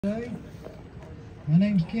Today. My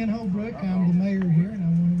name's Ken Holbrook. I'm the mayor here, and I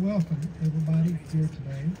want to welcome everybody here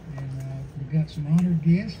today. And we've got some honored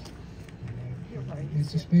guests.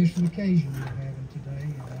 It's a special occasion we're having today.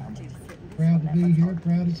 I'm proud to be here,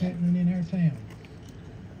 proud it's happening in our town.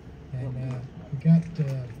 And we got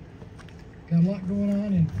a lot going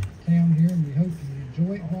on in town here, and we hope you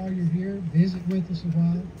enjoy it while you're here. Visit with us a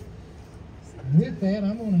while. And with that,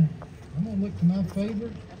 I'm gonna look to my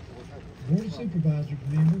favorite Board of Supervisors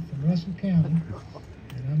member from Russell County,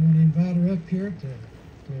 and I'm going to invite her up here to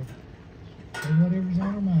say whatever's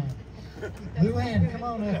on her mind. Luann, come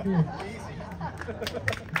on up here.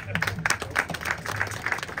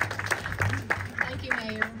 Thank you,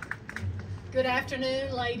 Mayor. Good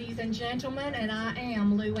afternoon, ladies and gentlemen, and I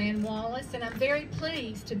am Luann Wallace, and I'm very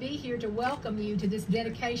pleased to be here to welcome you to this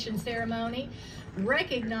dedication ceremony,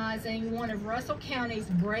 recognizing one of Russell County's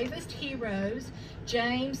bravest heroes,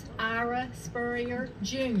 James Ira Spurrier,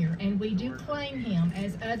 Jr., and we do claim him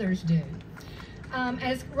as others do.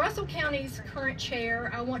 As Russell County's current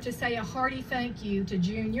chair, I want to say a hearty thank you to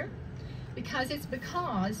Jr., because it's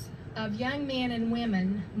because of young men and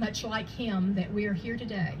women much like him that we are here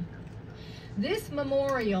today. This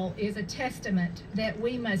memorial is a testament that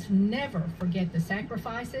we must never forget the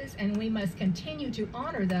sacrifices, and we must continue to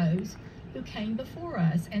honor those who came before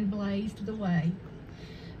us and blazed the way.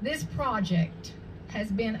 This project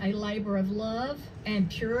has been a labor of love and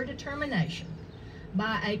pure determination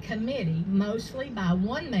by a committee, mostly by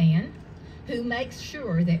one man, who makes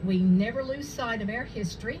sure that we never lose sight of our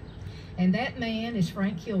history, and that man is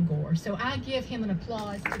Frank Kilgore. So I give him an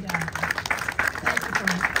applause today. Thank you,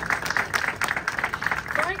 Frank.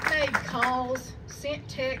 Frank made calls, sent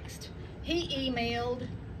text, he emailed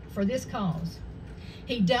for this cause.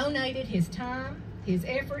 He donated his time, his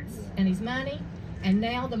efforts, and his money, and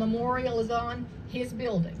now the memorial is on his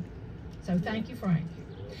building. So thank you, Frank.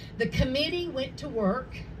 The committee went to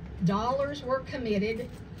work, dollars were committed,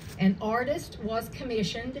 an artist was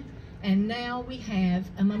commissioned, and now we have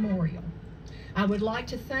a memorial. I would like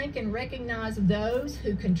to thank and recognize those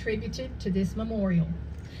who contributed to this memorial.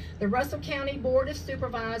 The Russell County Board of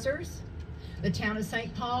Supervisors, the Town of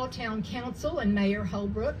St. Paul Town Council and Mayor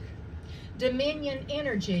Holbrook, Dominion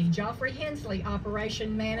Energy, Joffrey Hensley,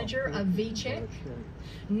 Operation Manager of VCHEC,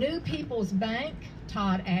 New People's Bank,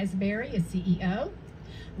 Todd Asbury is CEO,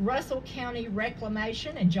 Russell County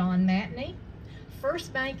Reclamation and John Matney,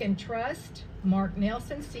 First Bank and Trust, Mark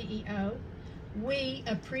Nelson, CEO. We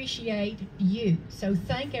appreciate you. So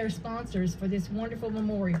thank our sponsors for this wonderful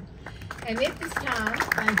memorial. And at this time,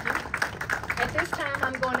 thank you. At this time,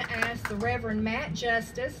 I'm going to ask the Reverend Matt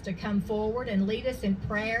Justice to come forward and lead us in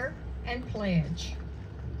prayer and pledge.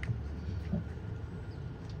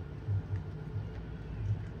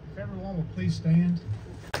 If everyone will please stand.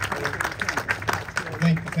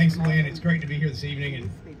 Thanks, Luann. It's great to be here this evening, and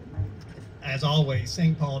as always,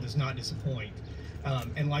 St. Paul does not disappoint.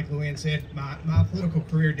 And like Luann said, my political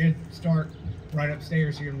career did start right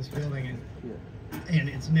upstairs here in this building, and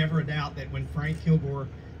it's never a doubt that when Frank Kilgore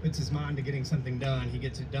puts his mind to getting something done, he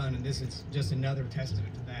gets it done, and this is just another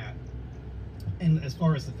testament to that. And as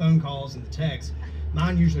far as the phone calls and the texts,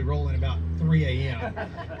 mine usually roll in about 3 a.m.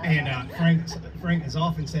 And Frank has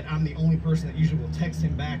often said I'm the only person that usually will text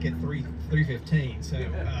him back at 3:15. So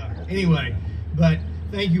anyway, but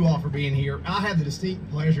thank you all for being here. I have the distinct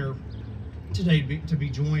pleasure today to be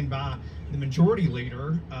joined by the majority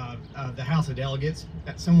leader of the House of Delegates,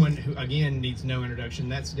 someone who again needs no introduction.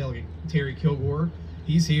 That's Delegate Terry Kilgore.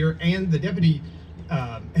 He's here, and the deputy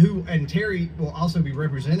and Terry will also be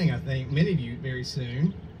representing, I think, many of you very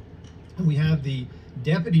soon. And we have the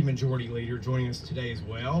deputy majority leader joining us today as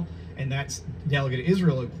well, and that's Delegate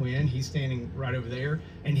Israel O'Quinn. He's standing right over there,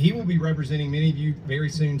 and he will be representing many of you very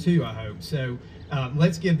soon too, I hope. So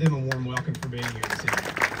let's give them a warm welcome for being here this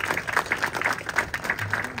evening.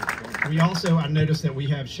 We also, I noticed that we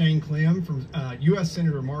have Shane Clem from U.S.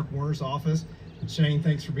 Senator Mark Warner's office. Shane,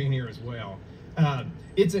 thanks for being here as well.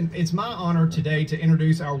 It's my honor today to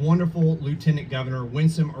introduce our wonderful Lieutenant Governor,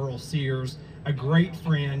 Winsome Earl Sears, a great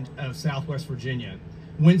friend of Southwest Virginia.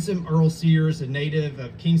 Winsome Earl Sears, a native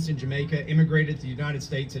of Kingston, Jamaica, immigrated to the United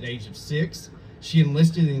States at the age of 6. She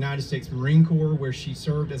enlisted in the United States Marine Corps, where she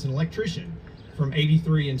served as an electrician from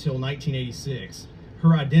 '83 until 1986.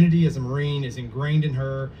 Her identity as a Marine is ingrained in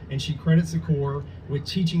her, and she credits the Corps with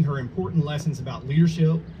teaching her important lessons about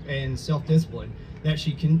leadership and self-discipline that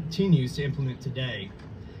she continues to implement today.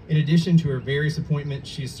 In addition to her various appointments,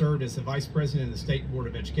 she has served as the Vice President of the State Board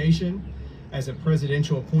of Education, as a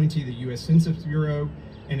presidential appointee of the U.S. Census Bureau,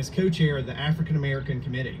 and as co-chair of the African American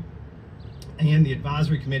Committee and the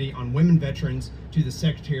Advisory Committee on Women Veterans to the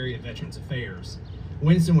Secretary of Veterans Affairs.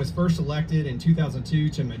 Winston was first elected in 2002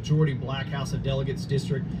 to majority Black House of Delegates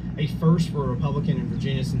district, a first for a Republican in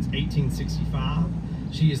Virginia since 1865.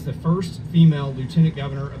 She is the first female lieutenant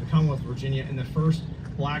governor of the Commonwealth of Virginia and the first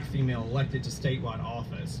Black female elected to statewide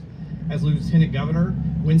office. As lieutenant governor,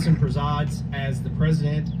 Winston presides as the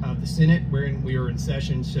president of the Senate, wherein we are in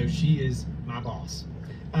session, so she is my boss.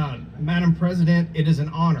 Madam President, it is an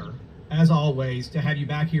honor, as always, to have you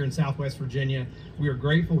back here in Southwest Virginia. We are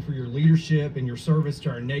grateful for your leadership and your service to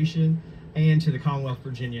our nation and to the Commonwealth of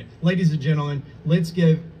Virginia. Ladies and gentlemen, let's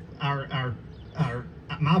give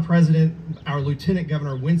my president, our Lieutenant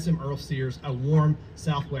Governor, Winston Earl Sears, a warm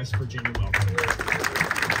Southwest Virginia welcome.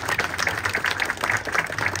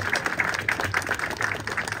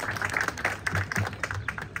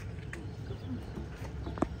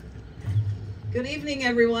 Good evening,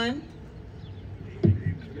 everyone.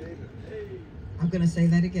 I'm going to say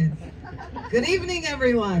that again. Good evening,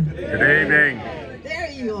 everyone. Good evening. There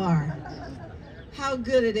you are. How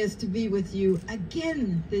good it is to be with you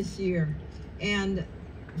again this year. And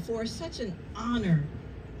for such an honor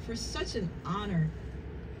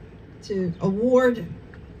to award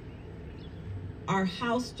our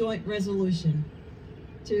House Joint Resolution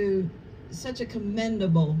to such a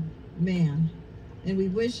commendable man. And we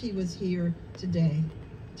wish he was here today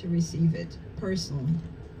to receive it personally.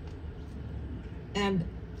 And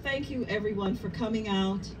thank you, everyone, for coming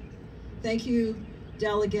out. Thank you,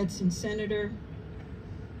 delegates and Senator,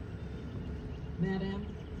 Madam.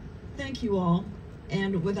 Thank you all.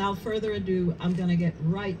 And without further ado, I'm going to get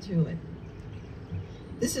right to it.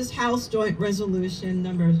 This is House Joint Resolution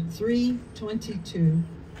number 322.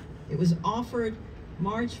 It was offered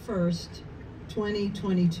March 1st,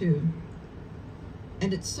 2022.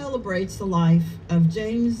 And it celebrates the life of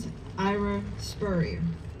James Ira Spurrier.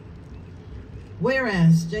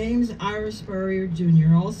 Whereas James Ira Spurrier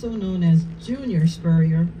Jr., also known as Junior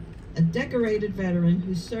Spurrier, a decorated veteran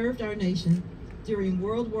who served our nation during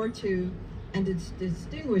World War II and a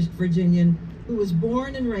distinguished Virginian who was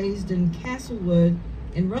born and raised in Castlewood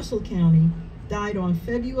in Russell County, died on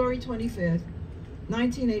February 25th,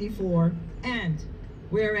 1984, and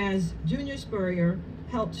whereas Junior Spurrier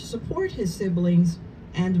helped support his siblings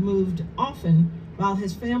and moved often while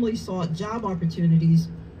his family sought job opportunities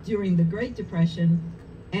during the Great Depression,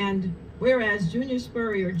 and whereas Junior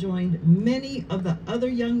Spurrier joined many of the other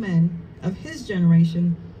young men of his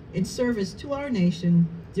generation in service to our nation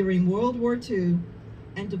during World War II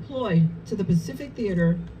and deployed to the Pacific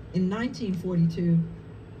Theater in 1942.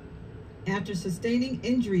 After sustaining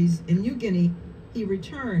injuries in New Guinea, he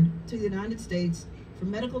returned to the United States for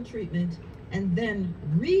medical treatment and then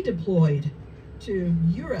redeployed to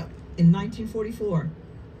Europe in 1944.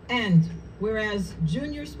 And whereas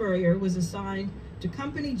Junior Spurrier was assigned to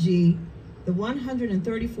Company G, the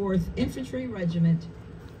 134th Infantry Regiment,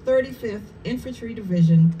 35th Infantry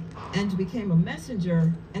Division, and became a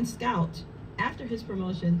messenger and scout after his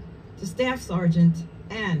promotion to Staff Sergeant.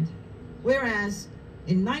 And whereas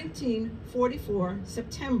in 1944,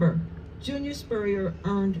 September, Junior Spurrier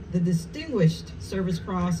earned the Distinguished Service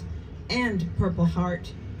Cross and Purple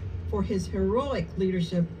Heart for his heroic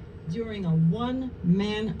leadership during a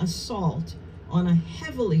one-man assault on a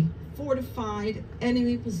heavily fortified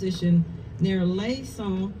enemy position near Les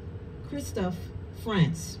Saint-Christophe,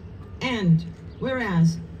 France. And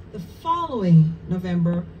whereas the following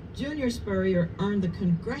November, Junior Spurrier earned the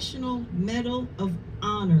Congressional Medal of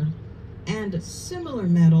Honor and similar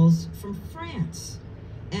medals from France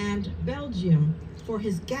and Belgium for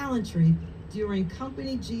his gallantry during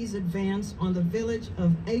Company G's advance on the village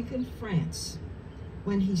of Aachen, France,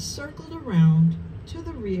 when he circled around to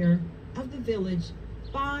the rear of the village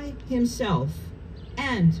by himself.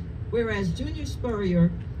 And whereas Junior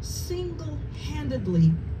Spurrier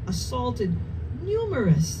single-handedly assaulted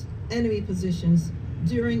numerous enemy positions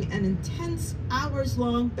during an intense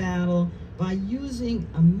hours-long battle by using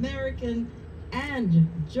American and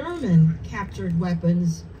German captured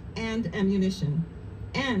weapons and ammunition.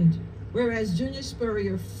 And whereas Junior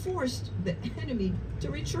Spurrier forced the enemy to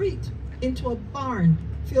retreat into a barn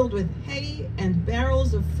filled with hay and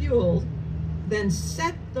barrels of fuel, then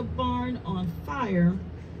set the barn on fire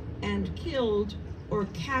and killed or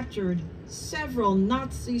captured several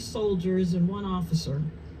Nazi soldiers and one officer.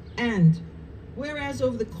 And whereas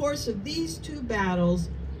over the course of these two battles,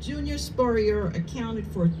 Junior Spurrier accounted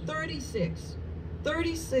for 36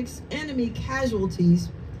 enemy casualties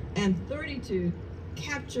and 32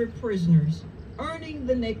 captured prisoners, earning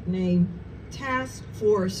the nickname Task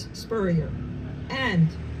Force Spurrier. And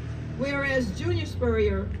whereas Junior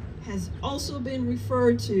Spurrier has also been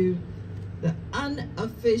referred to the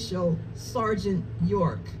unofficial Sergeant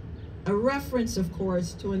York, A reference, of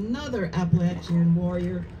course, to another Appalachian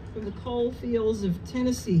warrior from the coal fields of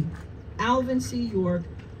Tennessee, Alvin C. York,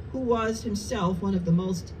 who was himself one of the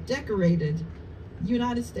most decorated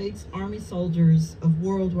United States Army soldiers of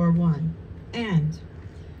World War I. And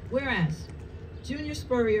whereas Junior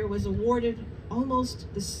Spurrier was awarded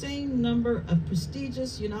almost the same number of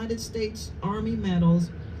prestigious United States Army medals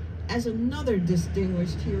as another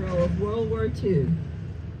distinguished hero of World War II,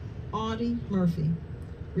 Audie Murphy,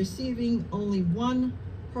 receiving only one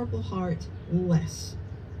Purple Heart less.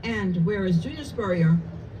 And whereas Junior Spurrier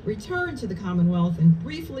returned to the Commonwealth and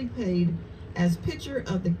briefly played as pitcher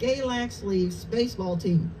of the Galax Leafs baseball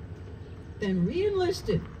team, then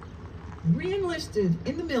re-enlisted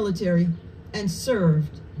in the military and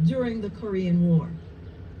served during the Korean War.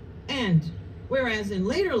 And whereas in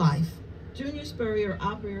later life, Junior Spurrier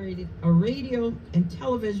operated a radio and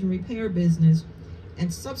television repair business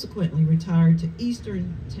and subsequently retired to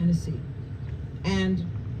Eastern Tennessee. And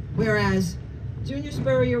whereas Junior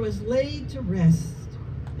Spurrier was laid to rest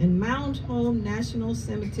in Mount Home National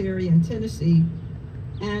Cemetery in Tennessee,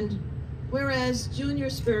 and whereas Junior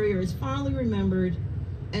Spurrier is fondly remembered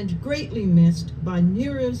and greatly missed by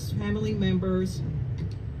nearest family members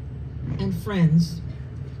and friends,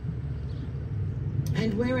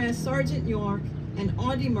 and whereas Sergeant York and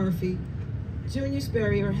Audie Murphy, Junior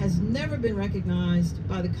Spurrier has never been recognized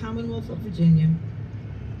by the Commonwealth of Virginia,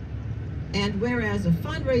 and whereas a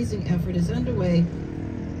fundraising effort is underway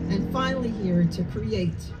and finally here to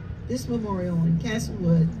create this memorial in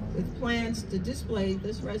Castlewood with plans to display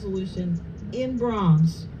this resolution in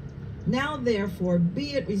bronze, now therefore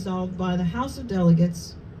be it resolved by the House of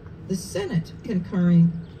Delegates, the Senate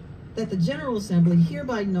concurring, that the General Assembly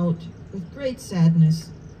hereby note with great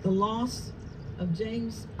sadness the loss of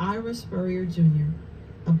James Ira Spurrier Jr.,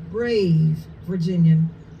 a brave Virginian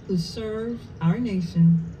who served our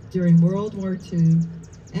nation during World War II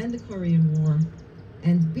and the Korean War,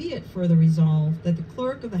 and be it further resolved that the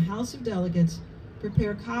clerk of the House of Delegates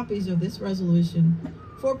prepare copies of this resolution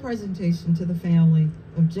for presentation to the family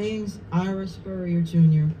of James Ira Spurrier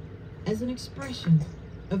Jr. as an expression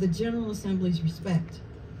of the General Assembly's respect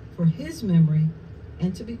for his memory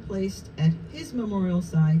and to be placed at his memorial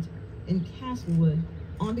site in Castlewood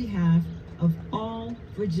on behalf of all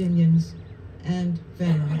Virginians and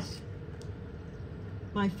veterans.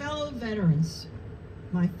 My fellow veterans,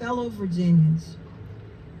 my fellow Virginians,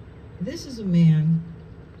 this is a man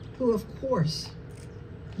who, of course,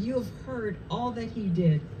 you have heard all that he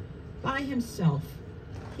did by himself.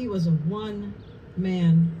 He was a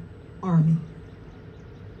one-man army.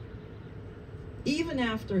 Even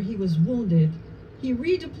after he was wounded, he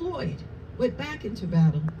redeployed, went back into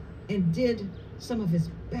battle, and did some of his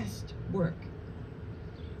best work.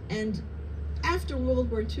 And after World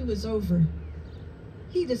War II was over,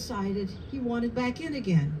 he decided he wanted back in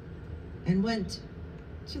again and went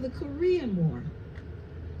to the Korean War.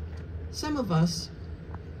 Some of us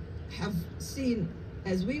have seen,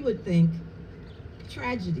 as we would think,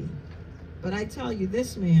 tragedy. But I tell you,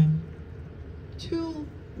 this man, two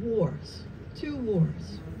wars.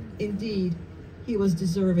 Indeed, he was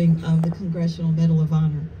deserving of the Congressional Medal of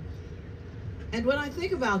Honor. And when I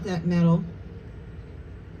think about that medal,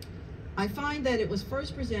 I find that it was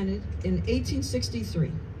first presented in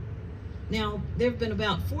 1863. Now, there have been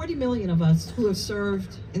about 40 million of us who have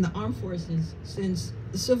served in the armed forces since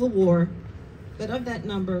the Civil War, but of that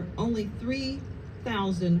number, only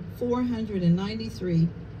 3,493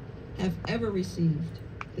 have ever received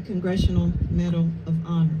the Congressional Medal of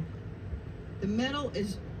Honor. The medal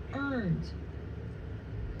is earned.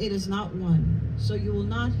 It is not won. So you will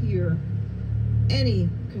not hear any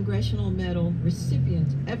Congressional Medal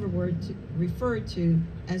recipient ever referred to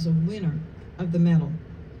as a winner of the medal.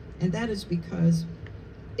 And that is because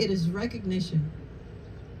it is recognition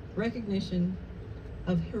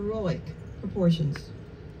of heroic proportions.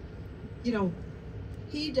 You know,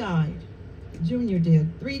 he died, Junior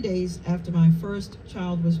did, 3 days after my first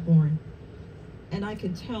child was born. And I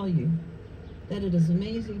can tell you that it is an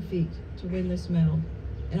amazing feat to win this medal.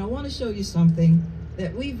 And I want to show you something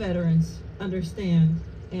that we veterans understand,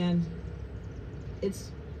 and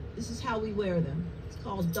this is how we wear them. It's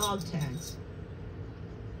called dog tags.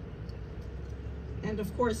 And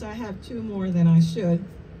of course I have two more than I should,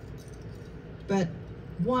 but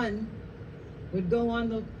one would go on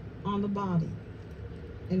the body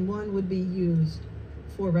and one would be used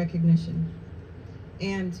for recognition.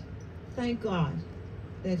 And thank God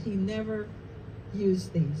that he never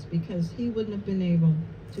used these, because he wouldn't have been able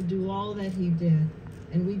to do all that he did.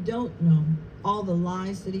 And we don't know all the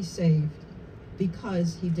lives that he saved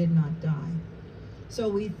because he did not die. So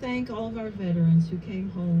we thank all of our veterans who came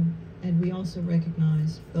home and we also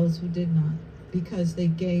recognize those who did not, because they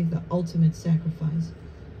gave the ultimate sacrifice.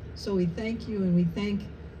 So we thank you, and we thank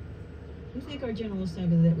our General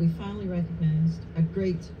Assembly that we finally recognized a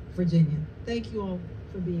great Virginian. Thank you all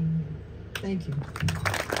for being here. Thank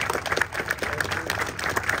you.